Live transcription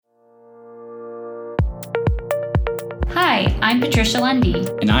Hi, I'm Patricia Lundy.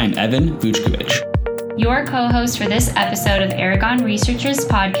 And I'm Evan Vuchkovich. Your co-host for this episode of Aragon Research's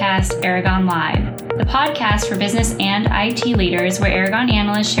podcast, Aragon Live, the podcast for business and IT leaders where Aragon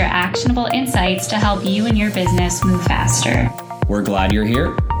analysts share actionable insights to help you and your business move faster. We're glad you're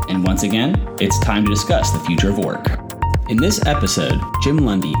here, and once again, it's time to discuss the future of work. In this episode, Jim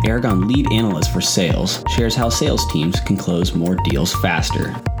Lundy, Aragon lead analyst for sales, shares how sales teams can close more deals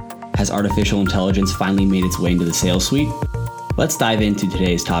faster. Has artificial intelligence finally made its way into the sales suite? Let's dive into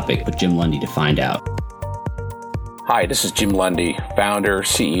today's topic with Jim Lundy to find out. Hi, this is Jim Lundy, founder,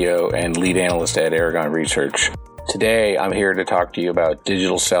 CEO, and lead analyst at Aragon Research. Today, I'm here to talk to you about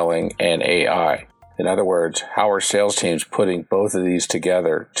digital selling and AI. In other words, how are sales teams putting both of these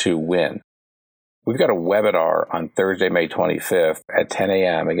together to win? We've got a webinar on Thursday, May 25th at 10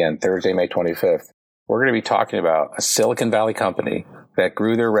 a.m. Again, Thursday, May 25th. We're going to be talking about a Silicon Valley company that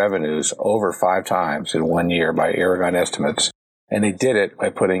grew their revenues over 5 times in 1 year by Aragon estimates, and they did it by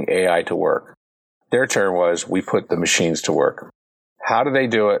putting AI to work. Their term was, we put the machines to work. How do they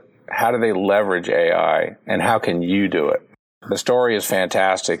do it? How do they leverage AI? And how can you do it? The story is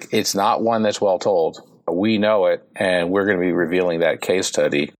fantastic. It's not one that's well told. We know it, and we're going to be revealing that case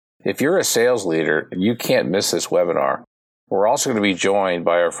study. If you're a sales leader, you can't miss this webinar. We're also going to be joined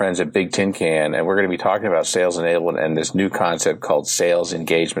by our friends at Big Tin Can, and we're going to be talking about sales enablement and this new concept called sales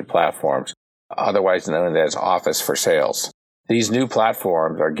engagement platforms, otherwise known as Office for Sales. These new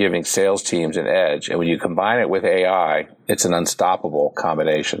platforms are giving sales teams an edge, and when you combine it with AI, it's an unstoppable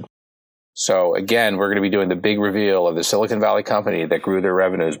combination. So again, we're going to be doing the big reveal of the Silicon Valley company that grew their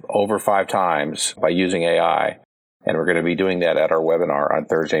revenues over 5 times by using AI, and we're going to be doing that at our webinar on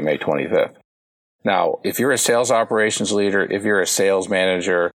Thursday, May 25th. Now, if you're a sales operations leader, if you're a sales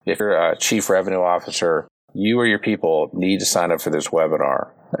manager, if you're a chief revenue officer, you or your people need to sign up for this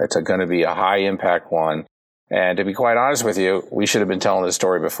webinar. It's going to be a high impact one. And to be quite honest with you, we should have been telling this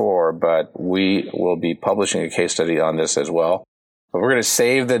story before, but we will be publishing a case study on this as well. But we're going to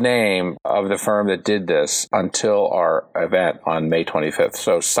save the name of the firm that did this until our event on May 25th.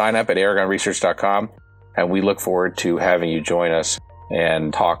 So sign up at aragonresearch.com, and we look forward to having you join us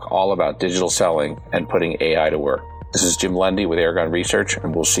and talk all about digital selling and putting AI to work. This is Jim Lundy with Aragon Research,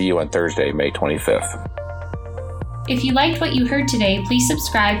 and we'll see you on Thursday, May 25th. If you liked what you heard today, please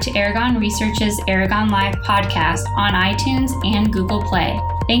subscribe to Aragon Research's Aragon Live podcast on iTunes and Google Play.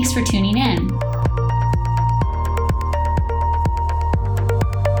 Thanks for tuning in.